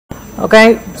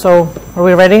Okay, so are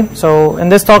we ready? So in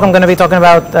this talk, I'm going to be talking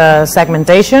about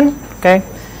segmentation. Okay.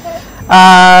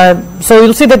 So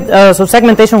you'll see that. So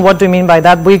segmentation. What do we mean by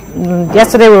that?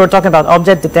 Yesterday we were talking about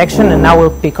object detection, and now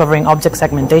we'll be covering object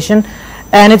segmentation.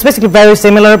 And it's basically very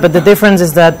similar, but the difference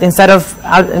is that instead of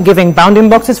giving bounding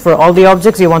boxes for all the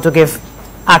objects, you want to give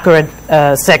accurate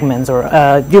segments, or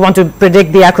you want to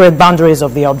predict the accurate boundaries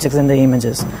of the objects in the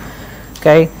images.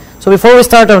 Okay. So before we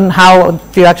start on how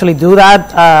to actually do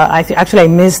that, I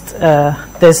missed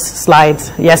this slide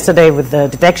yesterday with the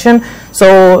detection.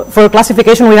 So for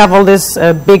classification, we have all this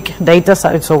big data.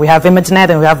 So we have ImageNet,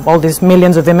 and we have all these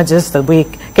millions of images that we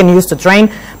can use to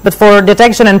train. But for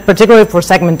detection, and particularly for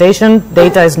segmentation,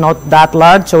 data is not that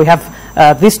large. So we have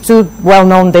these two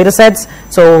well-known data sets.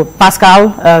 So Pascal,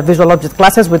 visual object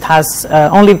classes, which has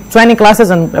only 20 classes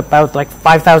and about like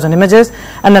 5,000 images.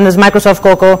 And then there's Microsoft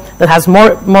Coco that has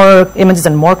more images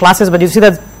and more classes, but you see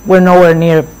that we're nowhere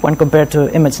near when compared to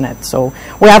ImageNet. So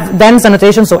we have dense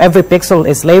annotation, so every pixel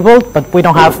is labeled, but we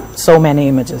don't have so many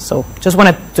images. So just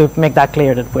wanted to make that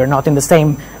clear that we're not in the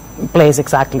same place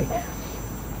exactly.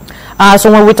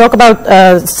 So when we talk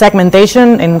about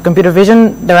segmentation in computer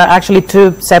vision, there are actually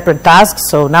two separate tasks.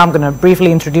 So now I'm going to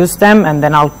briefly introduce them, and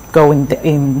then I'll go in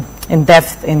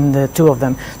depth in the two of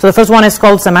them. So the first one is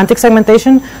called Semantic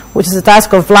Segmentation, which is a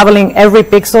task of labeling every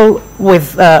pixel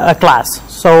with a class.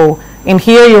 So in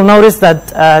here, you'll notice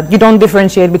that you don't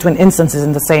differentiate between instances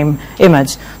in the same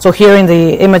image. So here in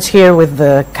the image here with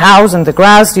the cows and the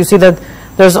grass, you see that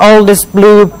there's all this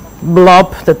blue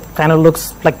blob that kind of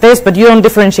looks like this, but you don't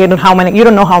differentiate on how many, you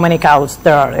don't know how many cows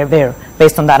there are there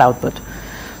based on that output.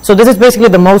 So this is basically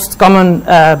the most common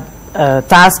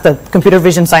task that computer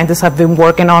vision scientists have been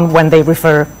working on when they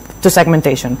refer to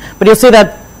segmentation. But you'll see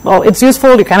that, well, it's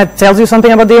useful, it kind of tells you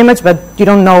something about the image, but you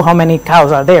don't know how many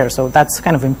cows are there, so that's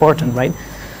kind of important, right?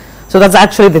 So that's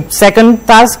actually the second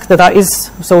task that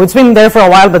is, so it's been there for a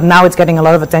while, but now it's getting a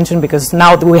lot of attention because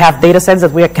now we have data sets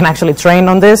that we can actually train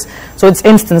on this. So it's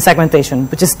instant segmentation,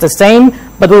 which is the same,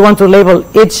 but we want to label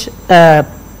each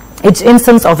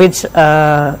instance of each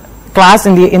class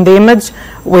in the image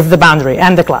with the boundary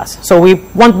and the class. So we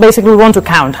want to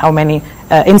count how many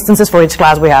instances for each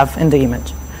class we have in the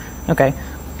image. Okay.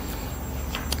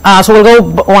 So we'll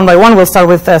go one by one. We'll start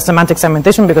with semantic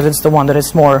segmentation because it's the one that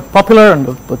is more popular and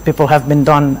what people have been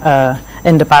done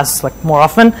in the past, like more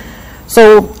often.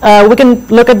 So we can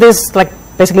look at this like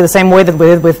basically the same way that we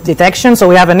did with detection. So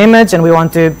we have an image and we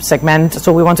want to segment.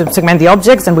 So we want to segment the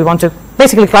objects and we want to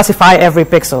basically classify every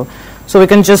pixel. So we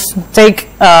can just take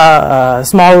a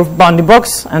small bounding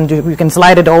box and you can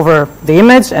slide it over the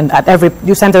image, and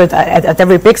you center it at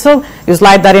every pixel. You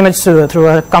slide that image through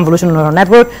a convolutional neural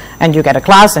network, and you get a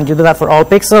class, and you do that for all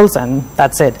pixels, and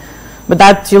that's it. But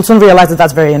that you'll soon realize that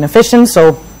that's very inefficient.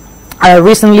 So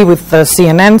recently with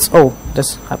CNNs, oh,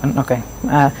 this happened. Okay.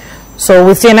 So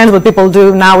with CNNs, what people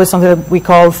do now is something that we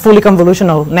call fully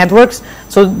convolutional networks.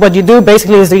 So what you do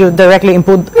basically is you directly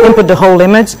input the whole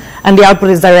image, and the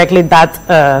output is directly that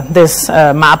this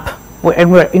map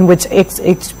in which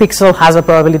each pixel has a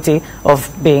probability of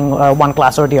being one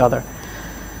class or the other.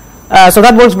 So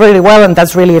that works really well, and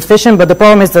that's really efficient. But the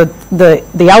problem is that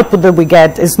the output that we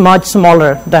get is much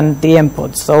smaller than the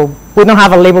input. So we don't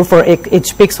have a label for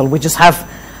each pixel. We just have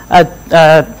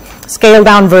a scaled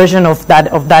down version of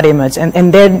that image,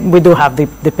 and then we do have the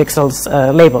pixels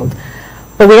labeled.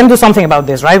 But we can do something about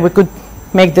this, right? We could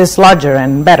make this larger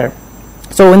and better.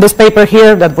 So in this paper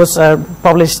here that was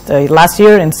published last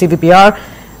year in CVPR,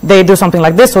 they do something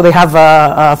like this. So they have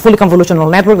a fully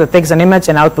convolutional network that takes an image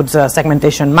and outputs a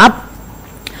segmentation map.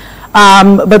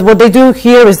 But what they do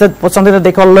here is something that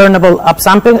they call learnable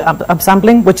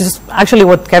upsampling, which is actually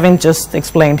what Kevin just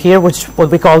explained here, which what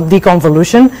we call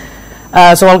deconvolution.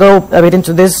 So I'll go a bit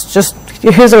into this. Just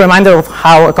here's a reminder of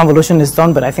how a convolution is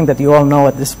done, but I think that you all know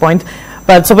at this point.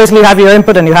 But so basically you have your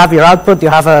input and you have your output. You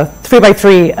have a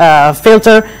 3x3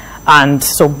 filter, and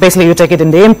so basically you take it in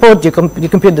the input, you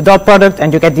compute the dot product,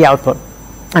 and you get the output.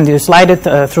 And you slide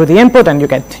it through the input, and you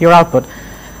get your output.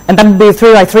 And that would be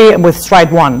 3x3 with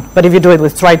stride 1. But if you do it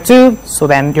with stride 2, so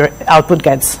then your output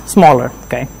gets smaller.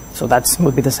 Okay, so that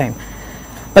would be the same.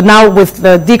 But now with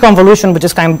the deconvolution, which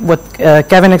is kind of what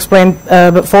Kevin explained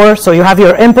before, so you have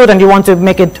your input and you want to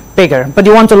make it bigger, but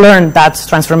you want to learn that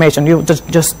transformation. You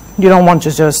don't want to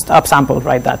just upsample,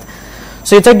 right? That.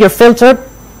 So you take your filter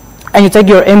and you take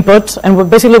your input, and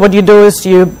basically what you do is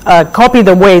you copy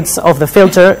the weights of the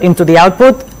filter into the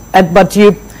output, but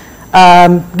you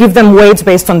give them weights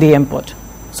based on the input.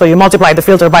 So you multiply the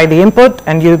filter by the input,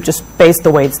 and you just paste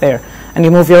the weights there, and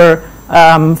you move your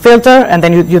filter, and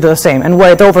then you do the same. And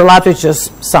where it overlaps, it's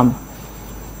just sum.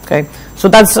 Okay. So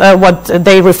that's what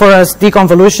they refer as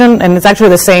deconvolution, and it's actually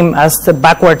the same as the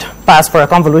backward pass for a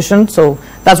convolution. So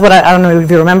that's what I don't know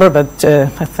if you remember, but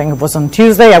I think it was on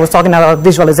Tuesday, I was talking about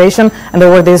visualization, and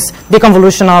there were these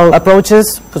deconvolutional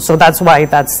approaches, so that's why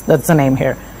that's the name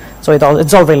here. So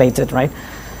it's all related, right?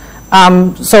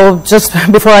 So just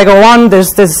before I go on,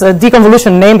 there's this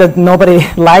deconvolution name that nobody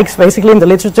likes, basically, in the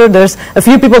literature. There's a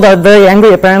few people that are very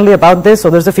angry, apparently, about this. So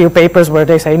there's a few papers where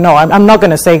they say, no, I'm not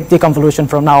going to say deconvolution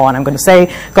from now on. I'm going to say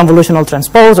convolutional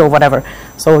transpose or whatever.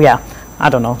 So yeah, I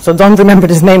don't know. So don't remember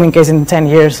this name in case in 10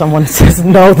 years someone says,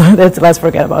 no, let's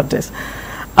forget about this.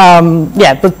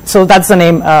 Yeah, but so that's the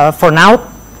name for now.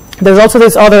 There's also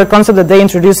this other concept that they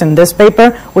introduced in this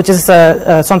paper, which is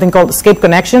something called escape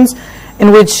connections,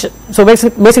 in which, so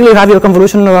basically you have your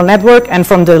convolutional neural network, and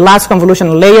from the last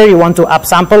convolutional layer, you want to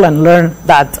upsample and learn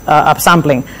that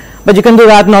upsampling. But you can do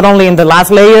that not only in the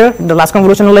last layer, the last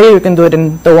convolutional layer, you can do it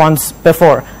in the ones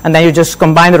before. And then you just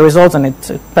combine the results, and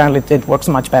apparently it works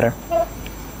much better.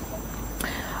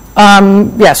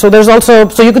 Yeah, so there's also,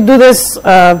 so you could do this,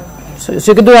 so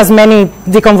you could do as many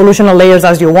deconvolutional layers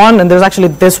as you want, and there's actually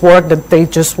this work that they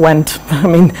just went, I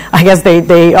mean, I guess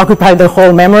they occupied the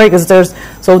whole memory, because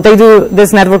so they do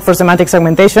this network for semantic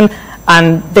segmentation,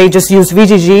 and they just use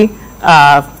VGG,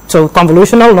 so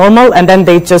convolutional, normal, and then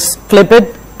they just flip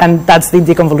it, and that's the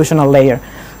deconvolutional layer.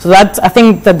 So that, I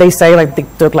think that they say like it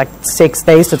took like 6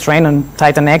 days to train on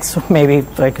Titan X, maybe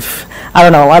like, I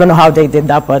don't know how they did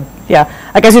that, but yeah,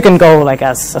 I guess you can go like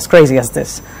as crazy as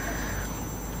this.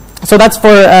 So that's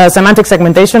for semantic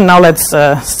segmentation. Now let's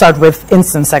start with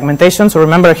instance segmentation. So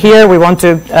remember here we want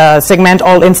to segment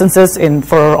all instances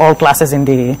for all classes in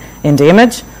the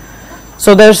image.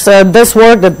 So there's this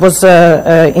work that was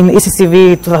in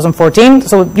ECCV 2014.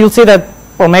 So you'll see that,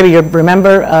 or maybe you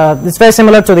remember, it's very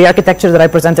similar to the architecture that I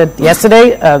presented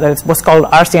yesterday. That was called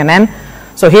RCNN.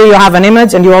 So here you have an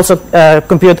image, and you also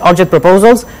compute object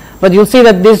proposals. But you'll see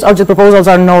that these object proposals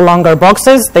are no longer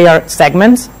boxes; they are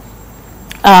segments.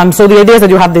 So the idea is that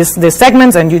you have these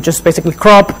segments, and you just basically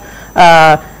crop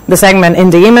the segment in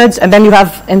the image, and then you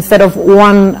have, instead of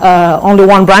only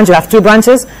one branch, you have 2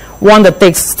 branches. One that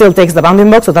still takes the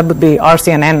bounding box, so that would be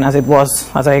RCNN as it was,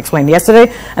 as I explained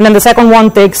yesterday, and then the second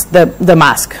one takes the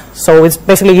mask. So it's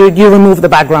basically you remove the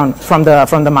background from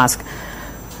the mask.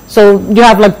 So you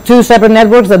have like 2 separate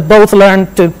networks that both learn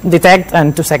to detect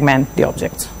and to segment the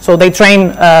objects. So they train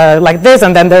like this,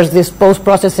 and then there's this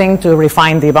post-processing to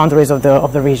refine the boundaries of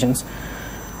the regions.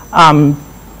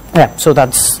 Yeah, so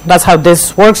that's how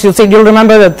this works. You'll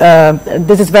remember that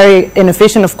this is very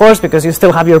inefficient, of course, because you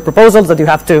still have your proposals that you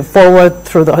have to forward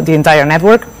through the entire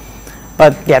network.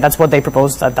 But yeah, that's what they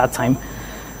proposed at that time.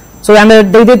 So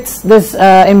then they did this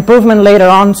improvement later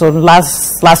on. So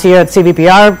last year at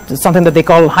CVPR, something that they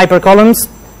call hypercolumns,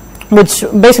 which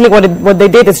basically what they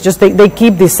did is just they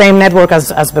keep the same network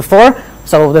as before,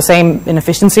 so the same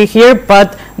inefficiency here,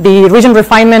 but the region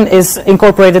refinement is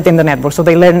incorporated in the network. So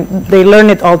they learn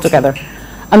it all together.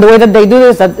 And the way that they do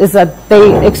this is that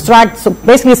they extract, so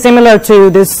basically similar to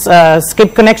this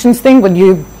skip connections thing, when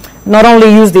you not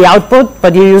only use the output,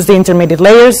 but you use the intermediate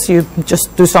layers. You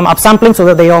just do some upsampling so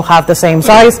that they all have the same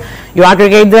size. You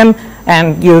aggregate them,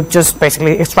 and you just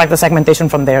basically extract the segmentation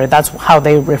from there. That's how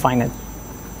they refine it.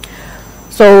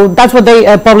 So that's what they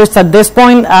published at this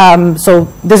point. So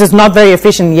this is not very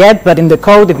efficient yet, but in the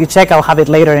code, if you check, I'll have it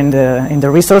later in the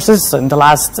resources, in the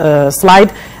last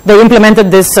slide. They implemented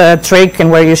this trick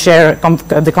in where you share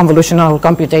the convolutional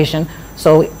computation.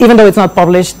 So even though it's not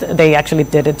published, they actually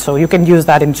did it. So you can use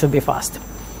that, and it should be fast.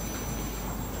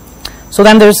 So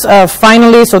then there's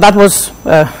finally, so that was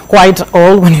quite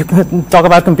old when you talk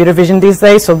about computer vision these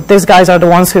days. So these guys are the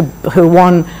ones who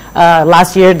won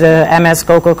last year the MS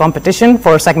COCO competition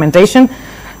for segmentation.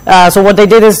 So what they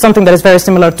did is something that is very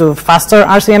similar to faster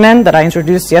RCNN that I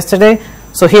introduced yesterday.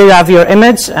 So here you have your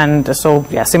image, and so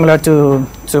yeah, similar to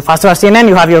faster RCNN,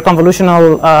 you have your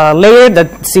convolutional layer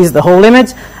that sees the whole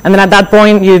image, and then at that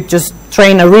point you just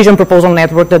train a region proposal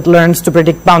network that learns to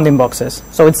predict bounding boxes.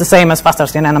 So it's the same as faster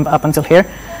RCNN up until here.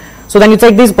 So then you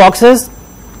take these boxes,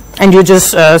 and you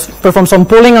just perform some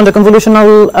pooling on the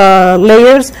convolutional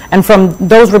layers, and from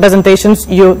those representations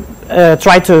you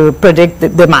try to predict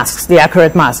the masks, the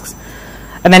accurate masks.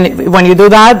 And then when you do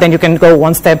that, then you can go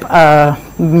one step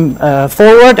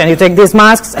forward, and you take these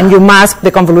masks, and you mask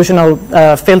the convolutional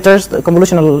filters, the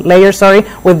convolutional layer, sorry,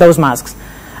 with those masks.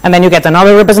 And then you get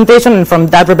another representation, and from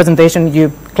that representation,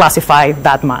 you classify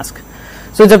that mask.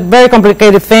 So it's a very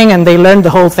complicated thing, and they learned the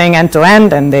whole thing end to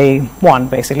end, and they won,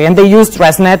 basically. And they used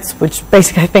ResNets, which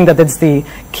basically I think that it's the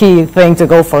key thing to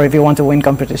go for if you want to win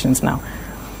competitions now.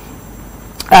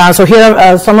 So here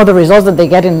are some of the results that they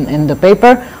get in the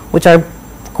paper, which are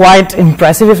quite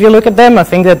impressive if you look at them. I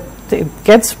think that it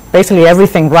gets basically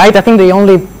everything right. I think there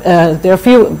are a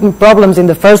few problems in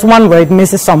the first one where it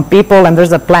misses some people, and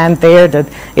there's a plant there that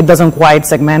it doesn't quite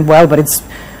segment well, but it's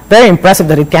very impressive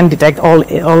that it can detect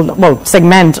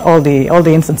segment all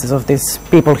the instances of these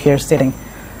people here sitting.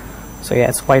 So yeah,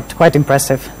 it's quite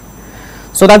impressive.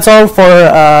 So that's all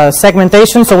for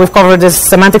segmentation. So we've covered this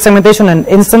semantic segmentation and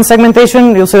instance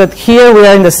segmentation. You'll see that here we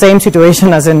are in the same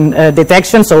situation as in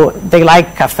detection. So they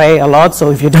like cafe a lot.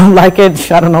 So if you don't like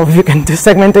it, I don't know if you can do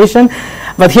segmentation.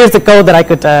 But here's the code that I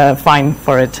could find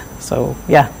for it. So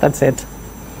yeah, that's it.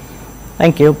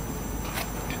 Thank you.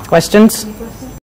 Questions?